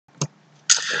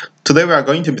Today we are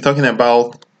going to be talking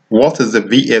about what is the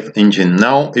V8 engine.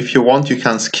 Now, if you want, you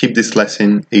can skip this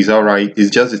lesson. It's alright. It's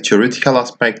just a theoretical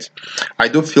aspect. I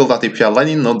do feel that if you are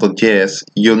learning Node.js,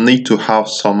 you need to have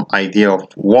some idea of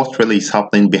what really is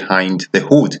happening behind the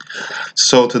hood.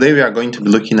 So today we are going to be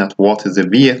looking at what is the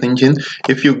V8 engine.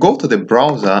 If you go to the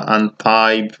browser and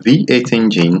type V8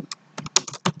 engine,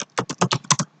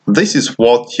 this is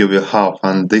what you will have,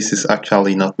 and this is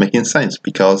actually not making sense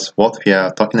because what we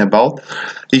are talking about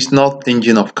is not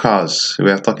engine of cars.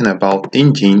 We are talking about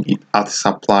engine as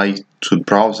applied to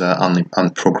browser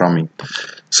and programming.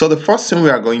 So the first thing we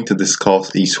are going to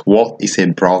discuss is what is a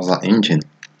browser engine,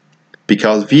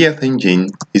 because V8 engine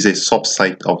is a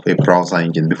subset of a browser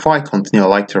engine. Before I continue, I'd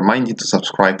like to remind you to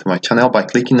subscribe to my channel by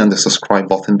clicking on the subscribe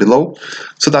button below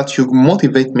so that you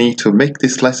motivate me to make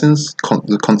these lessons,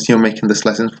 continue making these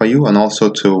lessons for you, and also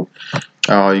to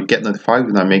you get notified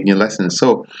when I make new lessons.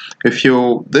 So if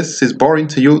this is boring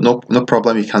to you, no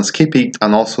problem, you can skip it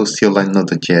and also still learn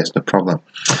Node.js, no problem.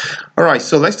 Alright,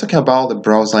 so let's talk about the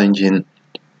browser engine.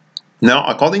 Now,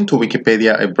 according to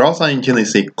Wikipedia, a browser engine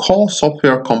is a core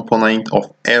software component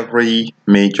of every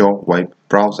major web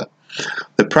browser.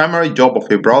 The primary job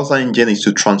of a browser engine is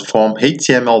to transform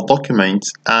HTML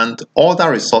documents and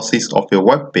other resources of a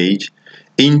web page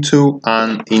into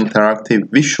an interactive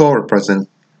visual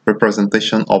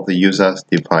representation of the user's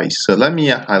device. So let me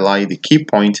highlight the key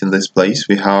points in this place.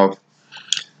 We have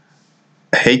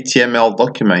HTML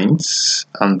documents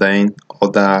and then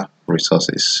other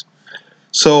resources.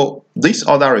 So these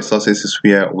other resources is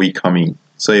where we come in.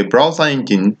 So a browser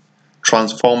engine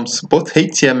transforms both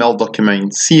HTML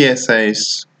documents,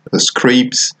 CSS,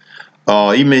 scripts,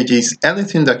 images,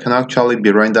 anything that can actually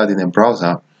be rendered in a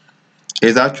browser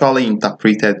is actually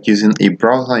interpreted using a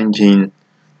browser engine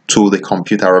to the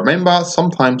computer. Remember,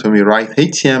 sometimes when we write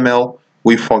HTML,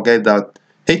 we forget that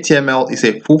HTML is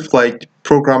a full-fledged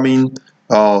programming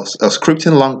a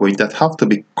scripting language that have to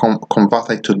be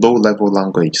converted to low-level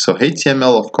language. So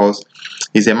HTML, of course,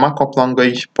 is a markup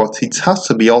language, but it has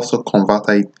to be also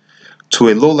converted to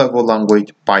a low-level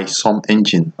language by some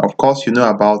engine. Of course, you know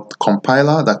about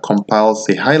compiler that compiles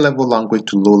a high-level language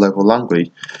to low-level language.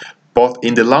 But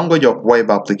in the language of web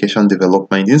application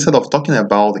development, instead of talking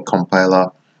about the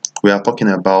compiler, we are talking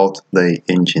about the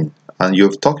engine. And you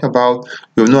know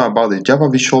about the Java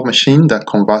Virtual Machine that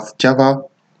converts Java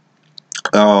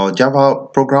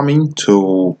programming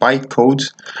to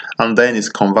bytecode and then is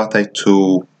converted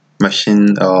to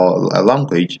machine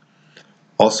language,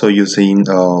 also using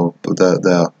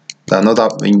another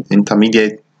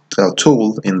intermediate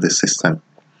tool in the system.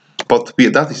 But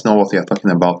that is not what we are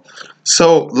talking about.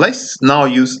 So let's now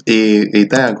use a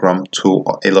diagram to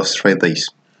illustrate this.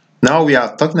 Now we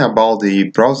are talking about the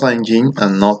browser engine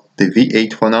and not the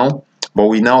V8 for now, but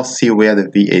we now see where the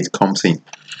V8 comes in.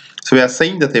 So we are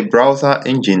saying that a browser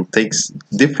engine takes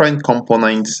different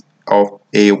components of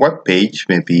a web page,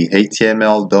 maybe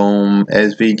HTML, DOM,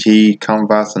 SVG,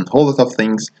 Canvas, and a whole lot of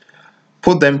things,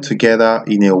 put them together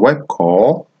in a web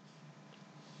core,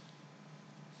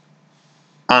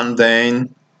 and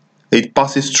then it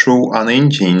passes through an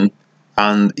engine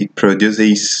and it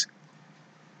produces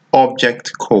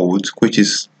object code, which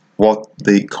is what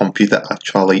the computer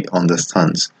actually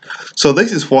understands. So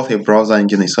this is what a browser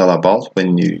engine is all about.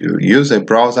 When you use a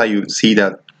browser, you see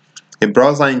that a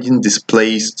browser engine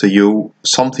displays to you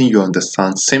something you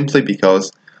understand simply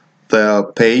because the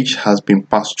page has been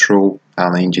passed through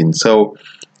an engine. So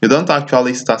you don't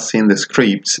actually start seeing the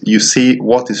scripts, you see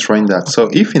what is rendered. So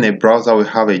if in a browser we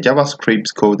have a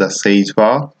JavaScript code that says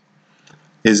var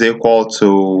is equal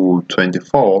to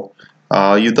 24,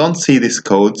 you don't see this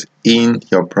code in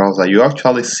your browser. You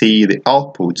actually see the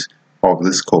output of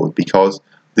this code because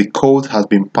the code has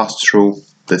been passed through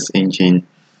this engine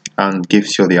and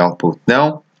gives you the output.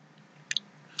 Now,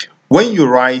 when you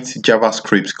write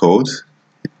JavaScript code,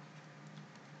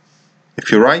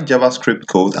 if you write JavaScript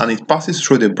code and it passes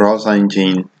through the browser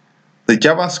engine, the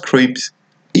JavaScript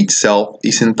itself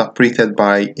is interpreted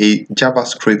by a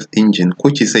JavaScript engine,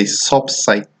 which is a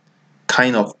subset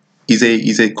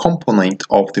is a component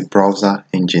of the browser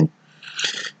engine.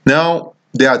 Now,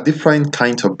 there are different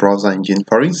kinds of browser engine.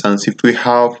 For instance, if we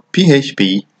have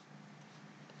PHP,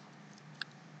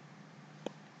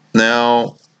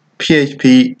 now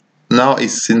PHP now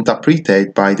is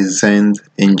interpreted by the Zend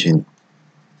engine.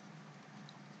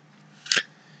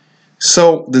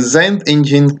 So the Zend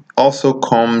engine also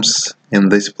comes in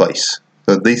this place.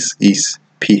 So this is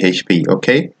PHP,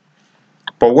 okay?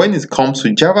 But when it comes to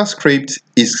JavaScript,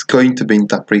 it's going to be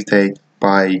interpreted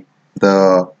by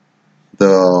the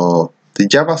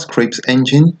JavaScript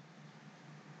engine,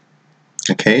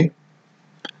 okay?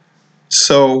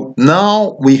 So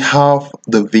now we have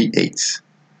the V8.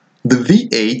 The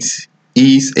V8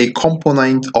 is a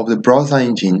component of the browser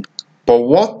engine, but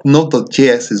what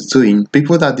Node.js is doing,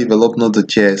 people that develop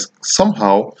Node.js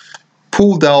somehow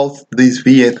pulled out this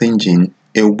V8 engine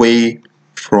away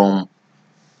from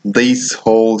this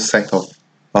whole set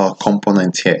of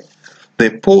components here. They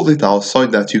pulled it out so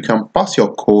that you can pass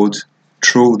your code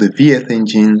through the V8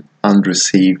 engine and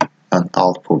receive an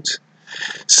output.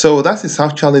 So that is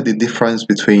actually the difference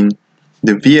between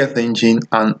the V8 engine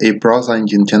and a browser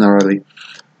engine generally.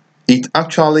 It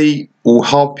actually will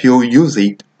help you use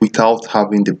it without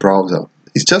having the browser.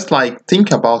 It's just like,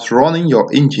 think about running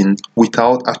your engine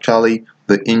without actually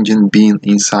the engine being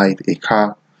inside a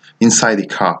car.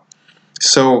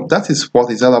 So that is what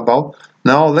it's all about.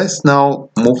 Now let's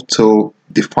move to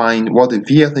define what the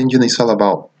V8 engine is all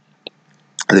about.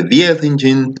 The V8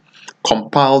 engine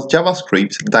compiles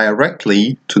JavaScript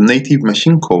directly to native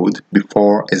machine code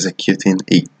before executing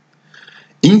it,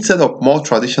 instead of more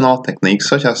traditional techniques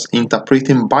such as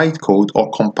interpreting bytecode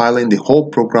or compiling the whole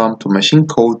program to machine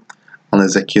code and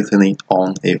executing it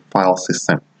on a file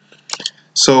system.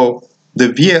 So the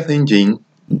V8 engine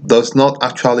does not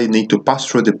actually need to pass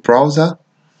through the browser.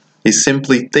 It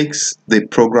simply takes the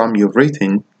program you've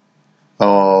written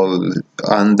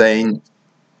and then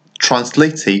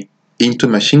translates it into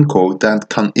machine code that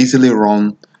can easily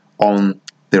run on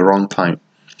the runtime.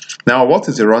 Now, what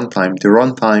is the runtime? The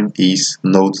runtime is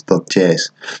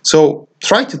Node.js. So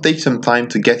try to take some time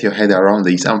to get your head around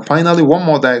this. And finally, one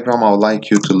more diagram I would like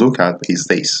you to look at is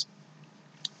this.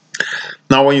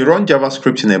 Now, when you run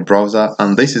JavaScript in a browser,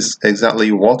 and this is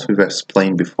exactly what we've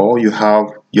explained before, you have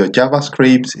your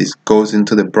JavaScript, it goes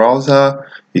into the browser,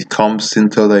 it comes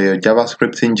into the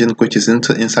JavaScript engine, which is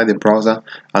inside the browser,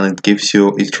 and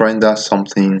it renders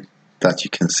something that you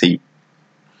can see.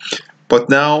 But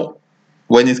now,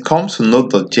 when it comes to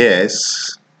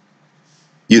Node.js,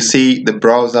 you see the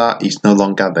browser is no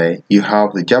longer there. You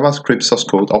have the JavaScript source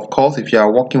code. Of course, if you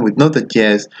are working with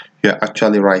Node.js, you are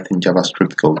actually writing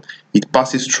JavaScript code. It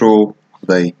passes through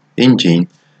the engine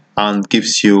and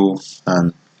gives you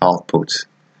an output.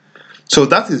 So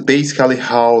that is basically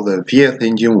how the V8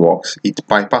 engine works. It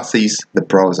bypasses the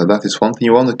browser. That is one thing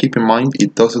you want to keep in mind.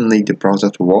 It doesn't need the browser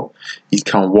to work. It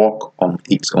can work on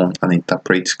its own and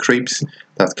interpret scripts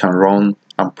that can run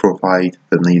and provide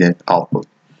the needed output.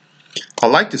 I'd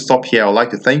like to stop here. I'd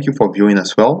like to thank you for viewing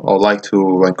as well. I'd like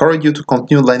to encourage you to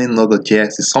continue learning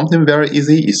Node.js. It's something very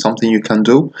easy. It's something you can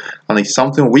do, and it's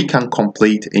something we can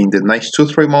complete in the next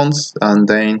 2-3 months, and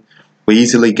then we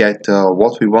easily get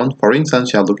what we want. For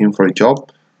instance, you are looking for a job.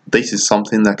 This is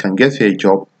something that can get you a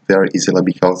job very easily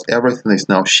because everything is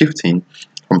now shifting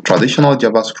from traditional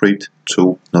JavaScript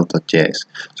to Node.js.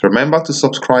 So remember to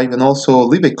subscribe and also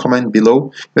leave a comment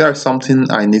below. If there is something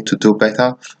I need to do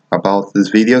better about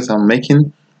these videos I'm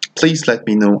making, please let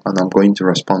me know and I'm going to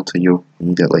respond to you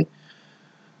immediately.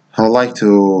 I would like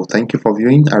to thank you for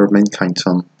viewing. I remain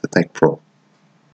Kindson, the Tech Pro.